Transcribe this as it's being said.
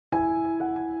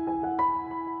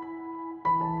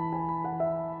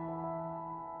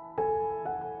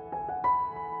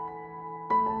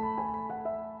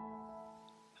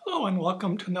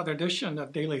Welcome to another edition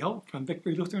of Daily Hope from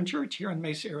Victory Lutheran Church here in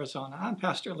Mesa, Arizona. I'm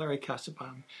Pastor Larry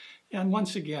Casabon, and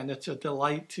once again, it's a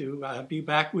delight to be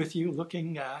back with you,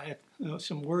 looking at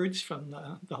some words from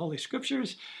the Holy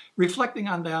Scriptures, reflecting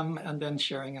on them, and then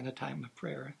sharing in a time of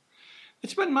prayer.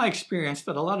 It's been my experience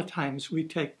that a lot of times we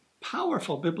take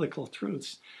powerful biblical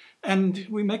truths and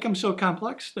we make them so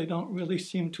complex they don't really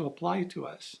seem to apply to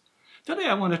us. Today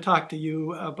I want to talk to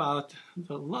you about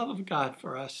the love of God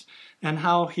for us and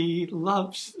how He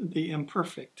loves the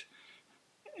imperfect,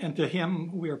 and to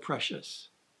Him we are precious.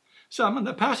 So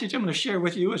the passage I'm going to share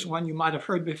with you is one you might have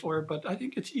heard before, but I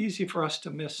think it's easy for us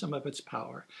to miss some of its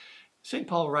power. St.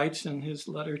 Paul writes in his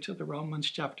letter to the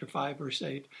Romans, chapter 5, verse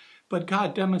 8, "But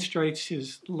God demonstrates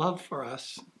His love for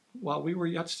us. While we were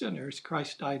yet sinners,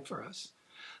 Christ died for us."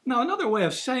 Now, another way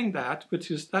of saying that,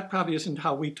 that probably isn't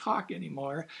how we talk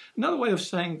anymore. Another way of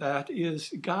saying that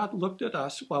is God looked at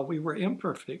us while we were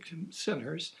imperfect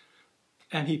sinners,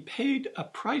 and He paid a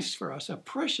price for us, a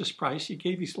precious price. He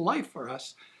gave His life for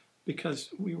us because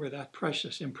we were that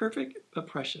precious, imperfect but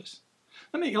precious.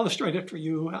 Let me illustrate it for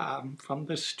you from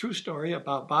this true story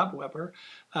about Bob Weber,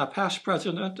 past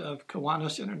president of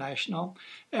Kiwanis International.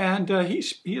 And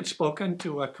he had spoken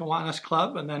to a Kiwanis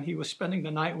club, and then he was spending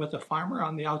the night with a farmer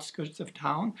on the outskirts of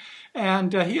town.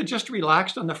 And he had just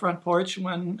relaxed on the front porch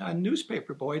when a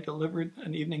newspaper boy delivered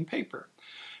an evening paper.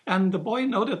 And the boy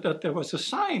noted that there was a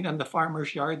sign in the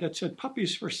farmer's yard that said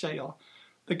 "Puppies for Sale."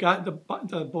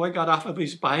 The boy got off of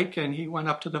his bike and he went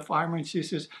up to the farmer and he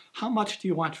says, "How much do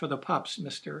you want for the pups,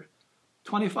 mister?"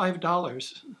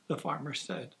 $25, the farmer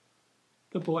said.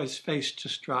 The boy's face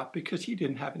just dropped because he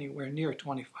didn't have anywhere near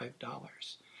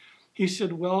 $25. He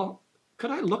said, "Well,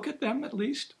 could I look at them at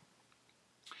least?"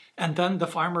 And then the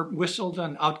farmer whistled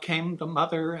and out came the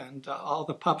mother and all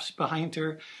the pups behind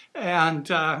her. And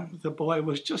the boy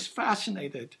was just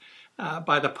fascinated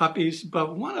by the puppies,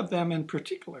 but one of them in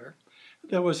particular.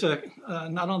 There was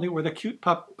not only were the cute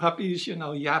puppies,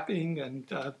 yapping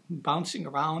and bouncing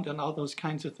around and all those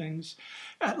kinds of things.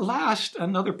 At last,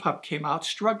 another pup came out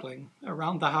struggling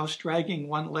around the house, dragging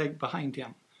one leg behind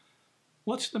him.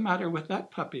 "What's the matter with that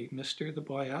puppy, mister?" the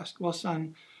boy asked. "Well,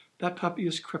 son, that puppy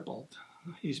is crippled.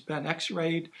 He's been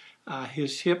x-rayed.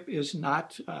 His hip is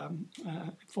not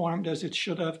formed as it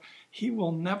should have. He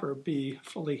will never be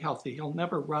fully healthy. He'll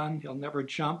never run. He'll never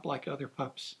jump like other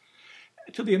pups."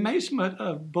 To the amazement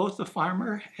of both the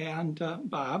farmer and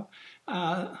Bob,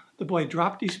 the boy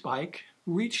dropped his bike,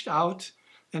 reached out,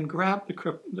 and grabbed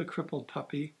the crippled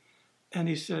puppy, and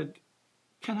he said,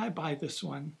 "Can I buy this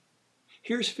one?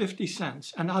 Here's 50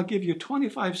 cents, and I'll give you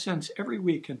 25 cents every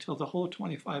week until the whole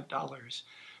 $25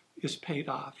 is paid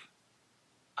off.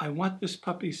 I want this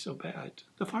puppy so bad."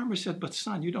 The farmer said, "But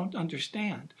son, you don't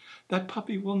understand. That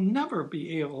puppy will never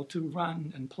be able to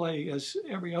run and play as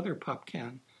every other pup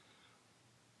can.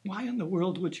 Why in the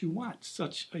world would you want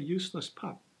such a useless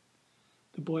pup?"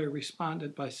 The boy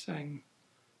responded by saying,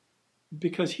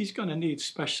 "Because he's going to need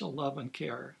special love and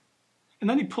care." And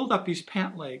then he pulled up his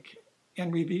pant leg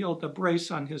and revealed a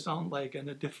brace on his own leg and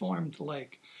a deformed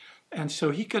leg. And so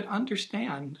he could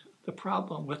understand the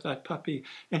problem with that puppy,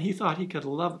 and he thought he could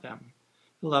love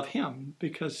him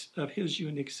because of his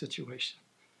unique situation.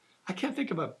 I can't think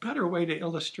of a better way to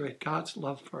illustrate God's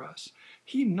love for us.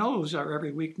 He knows our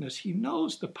every weakness. He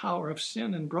knows the power of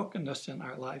sin and brokenness in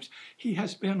our lives. He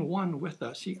has been one with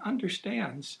us. He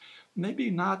understands,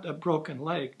 maybe not a broken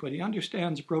leg, but He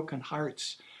understands broken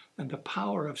hearts and the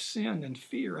power of sin and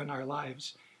fear in our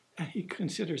lives, and He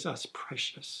considers us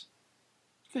precious.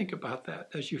 Think about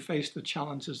that as you face the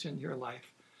challenges in your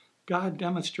life. God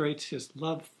demonstrates His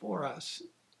love for us,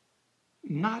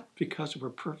 not because we're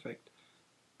perfect,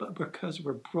 but because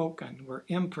we're broken, we're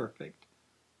imperfect,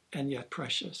 and yet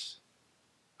precious.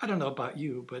 I don't know about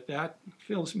you, but that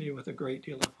fills me with a great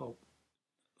deal of hope.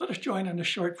 Let us join in a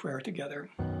short prayer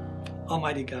together.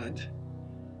 Almighty God,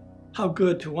 how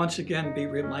good to once again be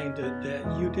reminded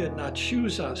that You did not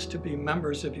choose us to be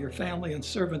members of Your family and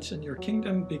servants in Your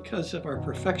kingdom because of our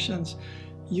perfections.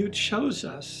 You chose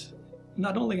us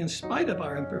not only in spite of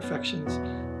our imperfections,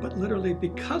 but literally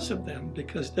because of them,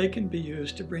 because they can be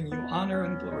used to bring You honor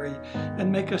and glory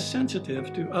and make us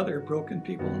sensitive to other broken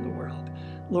people in the world.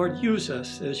 Lord, use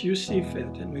us as You see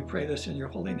fit, and we pray this in Your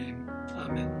holy name.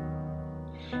 Amen.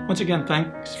 Once again,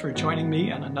 thanks for joining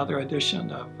me in another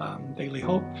edition of Daily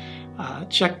Hope.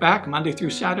 Check back Monday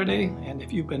through Saturday, and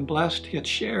if you've been blessed, hit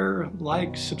share,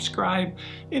 like, subscribe,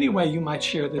 any way you might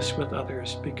share this with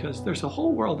others, because there's a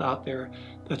whole world out there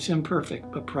that's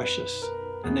imperfect but precious,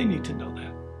 and they need to know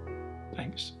that.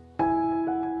 Thanks.